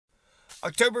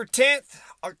October 10th.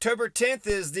 October 10th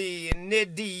is the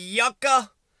Nidiyaka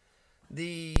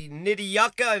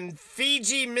and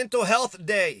Fiji Mental Health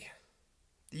Day.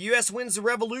 The U.S. wins the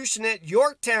revolution at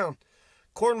Yorktown.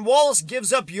 Cornwallis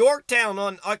gives up Yorktown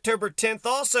on October 10th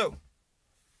also.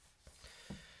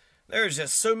 There's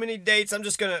just so many dates. I'm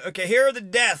just going to... Okay, here are the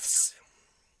deaths.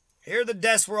 Here are the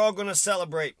deaths we're all going to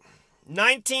celebrate.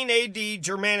 19 A.D.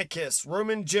 Germanicus,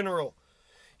 Roman general.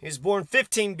 He was born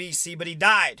 15 B.C., but he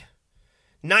died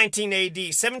 19 A.D.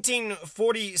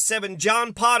 1747,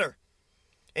 John Potter,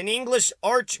 an English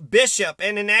archbishop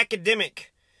and an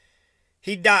academic.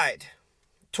 He died.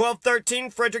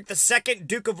 1213, Frederick II,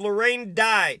 Duke of Lorraine,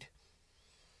 died.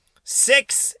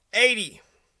 680.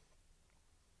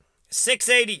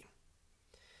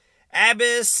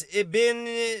 Abbas ibn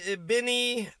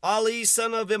Ali,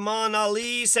 son of Imam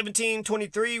Ali,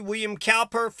 1723. William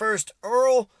Cowper, 1st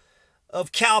Earl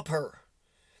of Cowper.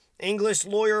 English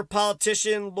lawyer,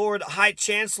 politician, Lord High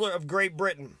Chancellor of Great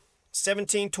Britain.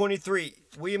 1723.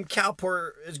 William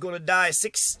Cowper is going to die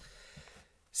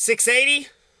 680.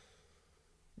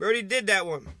 We already did that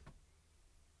one.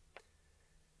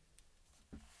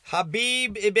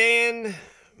 Habib ibn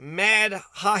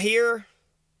Madhahir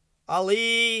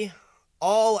Ali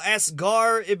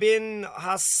al-Asghar ibn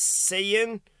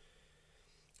Hussein.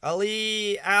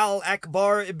 Ali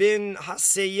al-Akbar ibn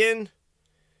Hussein.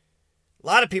 A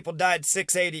lot of people died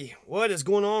 680. What is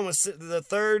going on with the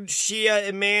third Shia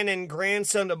imam and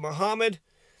grandson of Muhammad?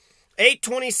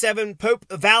 827, Pope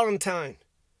Valentine.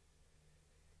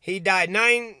 He died.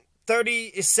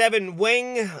 937,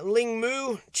 Wang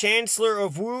Lingmu, Chancellor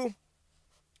of Wu.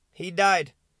 He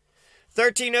died.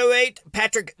 1308,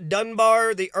 Patrick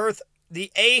Dunbar, the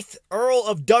 8th Earl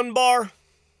of Dunbar.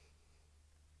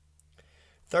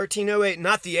 1308,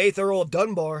 not the 8th Earl of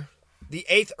Dunbar. The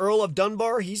 8th Earl of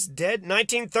Dunbar, he's dead.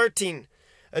 1913,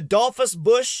 Adolphus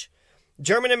Busch,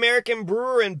 German-American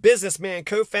brewer and businessman,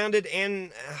 co-founded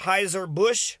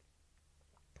Anheuser-Busch.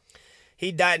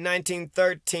 He died in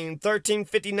 1913.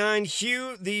 1359,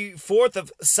 Hugh IV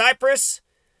of Cyprus.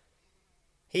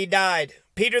 He died.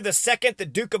 Peter II, the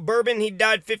Duke of Bourbon, he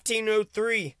died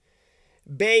 1503.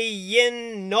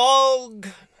 Bayenaug,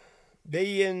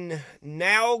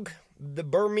 the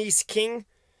Burmese king.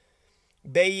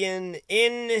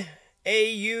 N-A-U-N-G,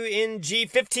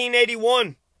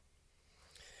 1581.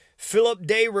 Philip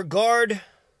de Regard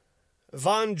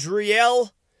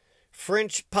Vandriel,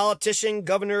 French politician,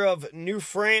 governor of New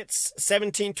France,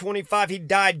 1725. He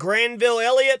died. Granville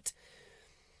Elliot,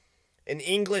 an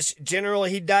English general.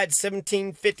 He died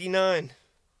 1759.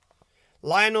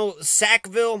 Lionel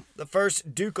Sackville, the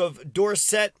first Duke of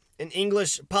Dorset, an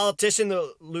English politician.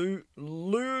 The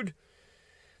Lord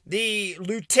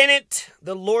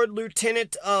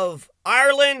Lieutenant of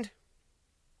Ireland.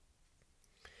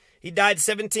 He died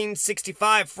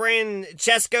 1765.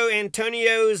 Francesco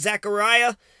Antonio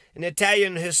Zaccaria, an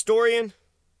Italian historian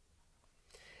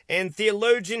and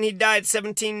theologian. He died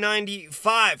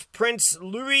 1795. Prince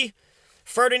Louis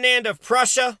Ferdinand of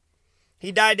Prussia.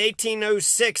 He died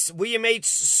 1806. William H.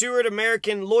 Seward,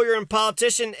 American lawyer and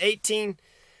politician,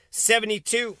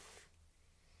 1872.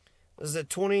 Was the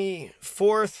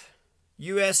 24th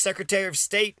U.S. Secretary of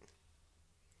State.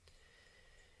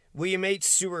 William H.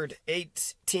 Seward,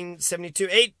 1872.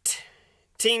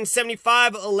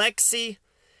 1875, Alexei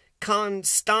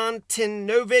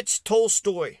Konstantinovich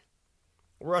Tolstoy,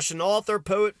 Russian author,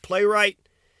 poet, playwright.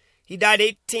 He died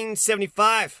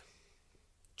 1875.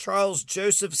 Charles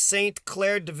Joseph St.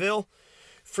 Clair Deville,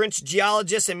 French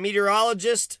geologist and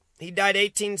meteorologist. He died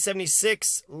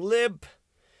 1876. Lip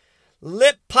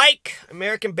Pike,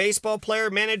 American baseball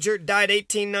player, manager, died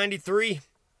 1893.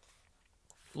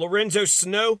 Lorenzo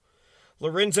Snow,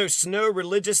 religious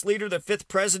leader, the 5th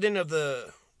president of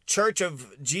the Church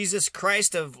of Jesus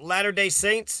Christ of Latter-day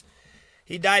Saints.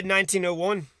 He died in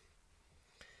 1901.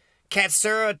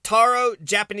 Katsura Taro,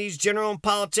 Japanese general and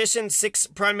politician,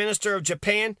 6th Prime Minister of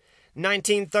Japan,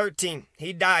 1913.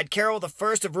 He died. Carol I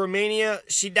of Romania,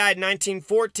 she died in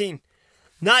 1914.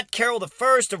 Not Carol I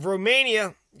of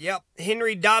Romania. Yep.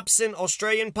 Henry Dobson,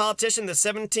 Australian politician, the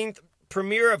 17th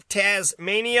Premier of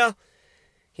Tasmania.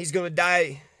 He's going to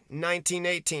die in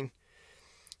 1918.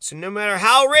 So no matter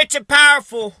how rich and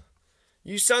powerful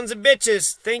you sons of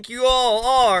bitches think you all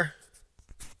are,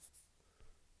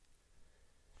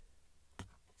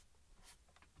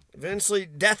 eventually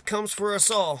death comes for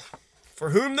us all.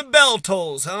 For whom the bell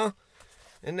tolls, huh?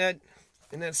 Isn't that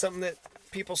something that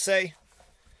people say?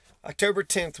 October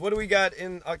 10th. What do we got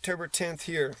in October 10th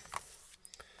here?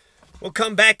 We'll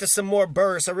come back to some more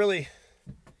births. I really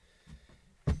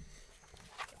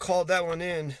called that one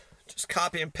in just Just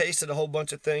copy and pasted a whole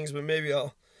bunch of things, but maybe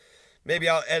I'll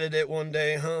edit it one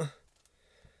day, huh?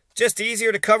 Just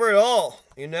easier to cover it all,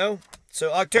 you know?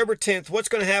 So October 10th, what's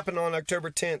going to happen on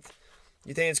October 10th?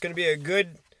 You think it's going to be a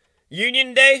good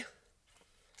Union Day?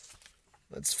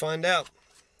 Let's find out.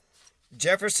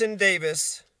 Jefferson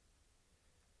Davis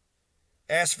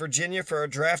asked Virginia for a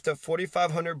draft of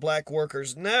 4,500 black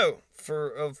workers. No,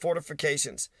 for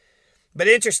fortifications. But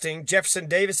interesting, Jefferson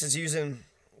Davis is using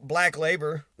black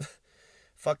labor.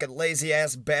 Fucking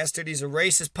lazy-ass bastard. He's a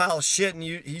racist pile of shit, and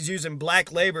he's using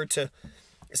black labor to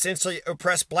essentially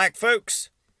oppress black folks.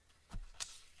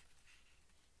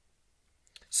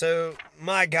 So,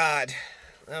 my God.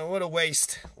 What a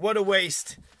waste. What a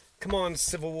waste. Come on,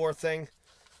 Civil War thing.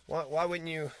 Why wouldn't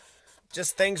you?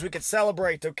 Just things we could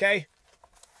celebrate, okay?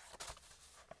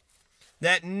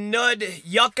 That Nud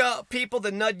Yucca people,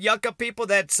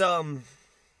 that's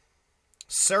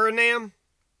Suriname.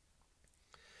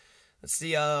 That's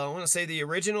the, I want to say the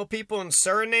original people in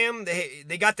Suriname.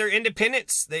 They got their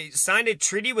independence. They signed a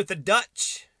treaty with the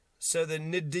Dutch. So the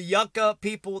Ndiyaka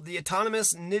people, the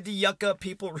autonomous Ndiyaka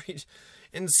people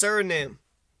in Suriname.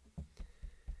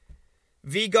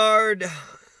 Vegard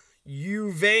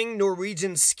Uvang,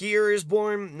 Norwegian skier, is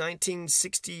born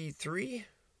 1963.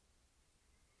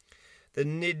 The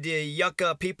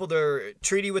Ndiyaka people, their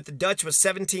treaty with the Dutch was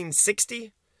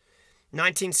 1760.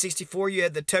 1964, you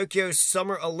had the Tokyo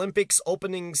Summer Olympics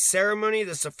opening ceremony.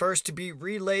 That's the first to be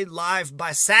relayed live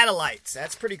by satellites.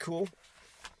 That's pretty cool.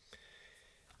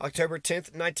 October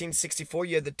 10th, 1964,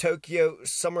 you had the Tokyo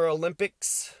Summer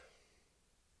Olympics.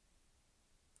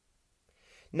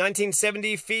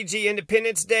 1970, Fiji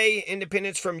Independence Day.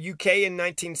 Independence from UK in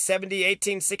 1970.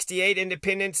 1868,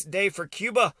 Independence Day for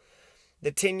Cuba.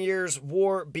 The 10 Years'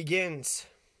 War begins.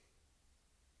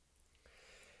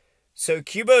 So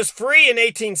Cuba's free in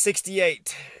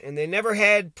 1868, and they never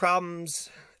had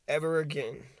problems ever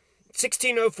again.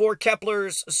 1604,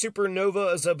 Kepler's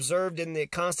supernova is observed in the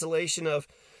constellation of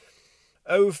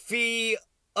Ophiuchus.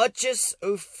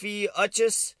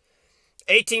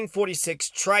 1846,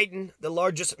 Triton, the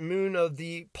largest moon of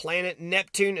the planet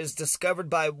Neptune, is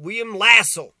discovered by William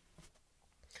Lassell.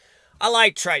 I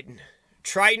like Triton.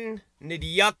 Triton,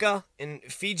 Ndiyaka, and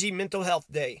Fiji Mental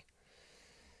Health Day.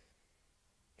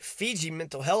 Fiji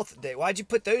Mental Health Day. Why'd you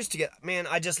put those together? Man,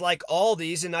 I just like all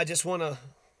these, and I just want to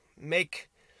make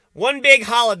one big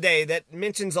holiday that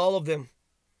mentions all of them.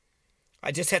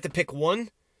 I just have to pick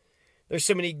one. There's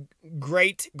so many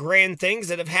great, grand things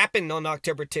that have happened on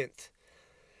October 10th.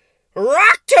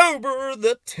 Rocktober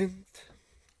the 10th.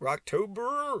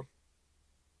 Rocktober.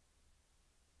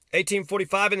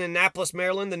 1845 in Annapolis,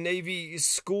 Maryland, the Navy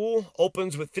school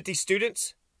opens with 50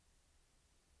 students.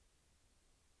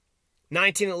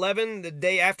 1911, the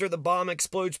day after the bomb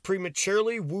explodes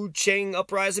prematurely, Wu Cheng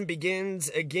uprising begins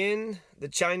again. The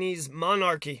Chinese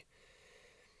monarchy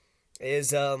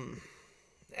is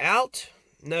out.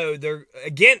 No, they're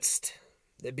against.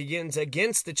 It begins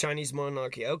against the Chinese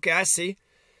monarchy. Okay, I see.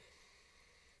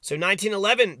 So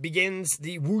 1911 begins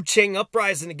the Wu Cheng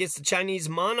uprising against the Chinese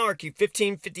monarchy.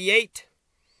 1558,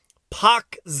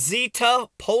 Poczta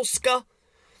Polska,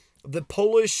 the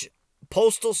Polish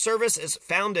postal service, is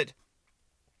founded.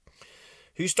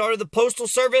 Who started the postal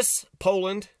service?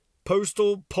 Poland.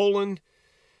 Postal Poland,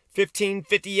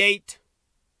 1558.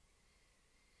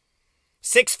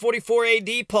 644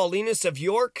 AD, Paulinus of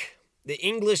York, the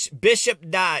English bishop,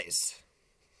 dies.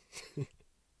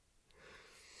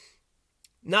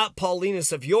 Not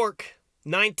Paulinus of York.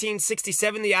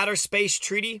 1967, the Outer Space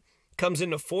Treaty comes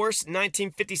into force.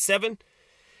 1957,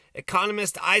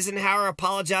 economist Eisenhower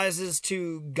apologizes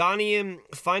to Ghanaian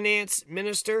finance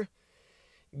minister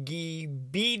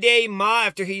Gibede Ma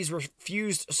after he's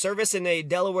refused service in a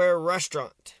Delaware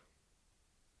restaurant.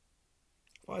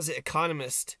 Why is it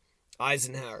economist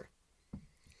Eisenhower?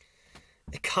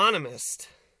 Economist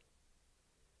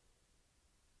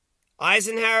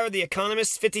Eisenhower, the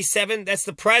economist, 57. That's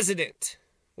the president.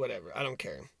 Whatever, I don't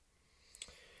care.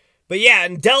 But yeah,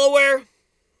 in Delaware,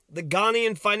 the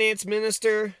Ghanaian finance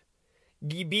minister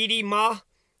Gibede Ma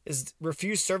is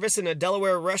refused service in a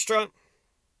Delaware restaurant.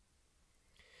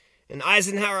 And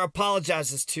Eisenhower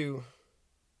apologizes to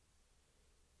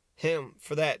him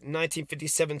for that in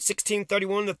 1957.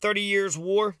 1631, the 30 Years'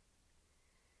 War.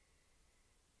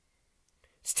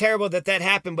 It's terrible that that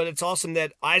happened, but it's awesome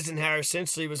that Eisenhower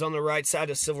essentially was on the right side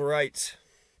of civil rights.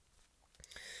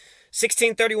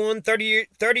 1631,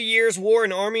 30 Years' War,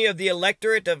 an army of the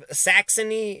Electorate of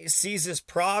Saxony seizes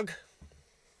Prague.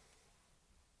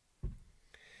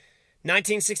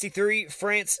 1963,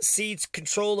 France cedes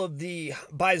control of the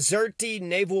Bizerte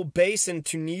naval base in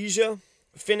Tunisia.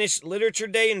 Finnish Literature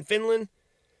Day in Finland.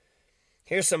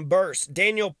 Here's some bursts.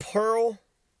 Daniel Pearl.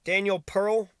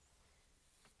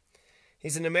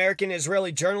 He's an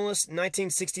American-Israeli journalist.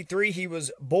 1963, he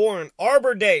was born.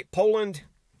 Arbor Day. Poland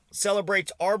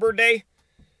celebrates Arbor Day.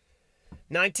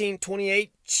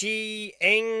 1928,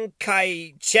 Chiang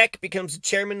Kai-shek becomes the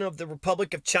chairman of the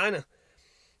Republic of China.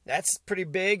 That's pretty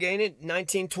big, ain't it?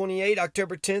 1928,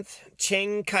 October 10th,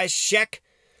 Chiang Kai-shek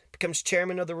becomes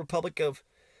chairman of the Republic of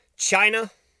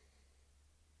China.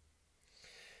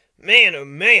 Man, oh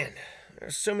man,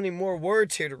 there's so many more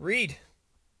words here to read.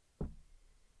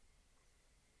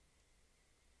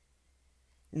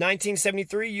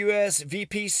 1973, U.S.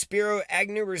 VP Spiro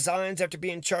Agnew resigns after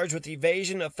being charged with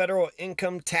evasion of federal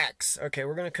income tax. Okay,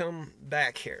 we're going to come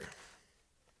back here.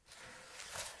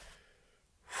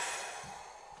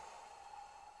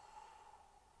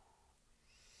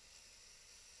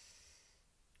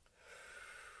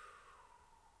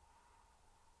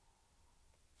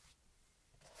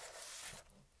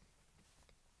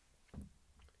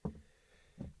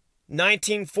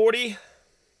 (1940)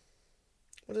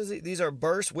 What is it? These are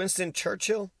bursts. Winston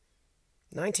Churchill.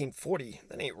 1940.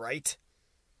 That ain't right.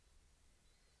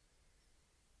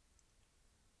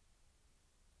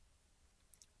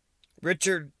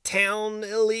 Richard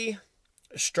Towneley,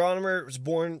 astronomer, was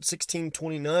born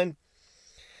 1629.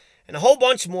 And a whole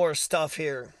bunch more stuff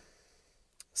here.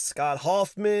 Scott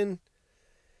Hoffman.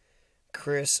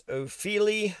 Chris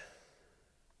O'Feely.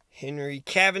 Henry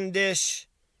Cavendish.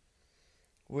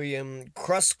 William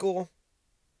Kruskal.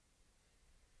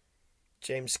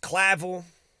 James Clavell.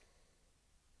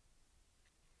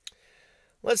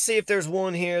 Let's see if there's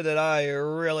one here that I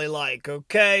really like,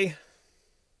 okay?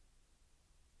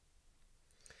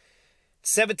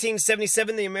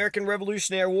 1777, the American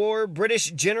Revolutionary War. British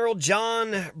General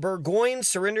John Burgoyne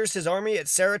surrenders his army at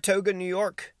Saratoga, New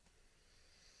York.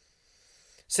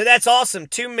 So that's awesome.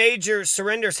 Two major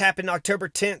surrenders happened October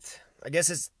 10th. I guess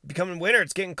it's becoming winter.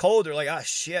 It's getting cold. They're like, ah,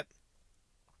 shit.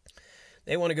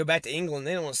 They want to go back to England.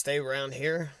 They don't want to stay around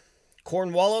here.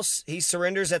 Cornwallis, he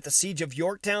surrenders at the Siege of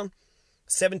Yorktown,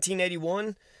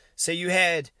 1781. So you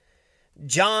had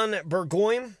John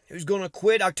Burgoyne, who's going to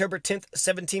quit October 10th,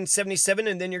 1777.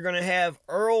 And then you're going to have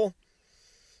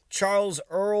Charles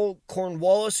Earl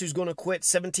Cornwallis, who's going to quit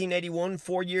 1781,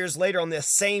 4 years later on the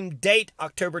same date,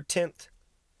 October 10th.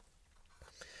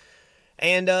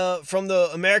 And from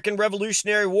the American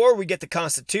Revolutionary War, we get the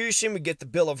Constitution, we get the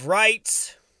Bill of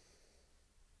Rights.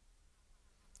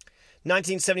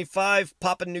 1975,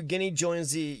 Papua New Guinea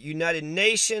joins the United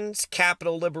Nations.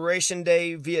 Capital Liberation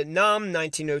Day, Vietnam,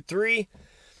 1903.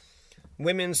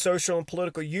 Women's Social and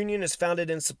Political Union is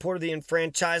founded in support of the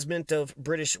enfranchisement of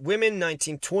British women,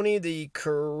 1920. The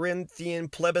Carinthian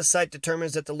plebiscite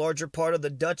determines that the larger part of the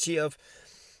Duchy of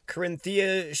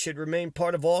Carinthia should remain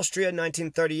part of Austria,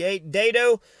 1938.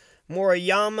 Dado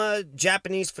Moriyama,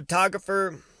 Japanese photographer,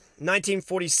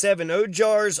 1947.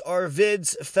 Ojars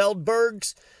Arvids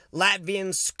Feldbergs,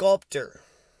 Latvian sculptor.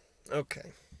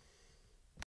 Okay.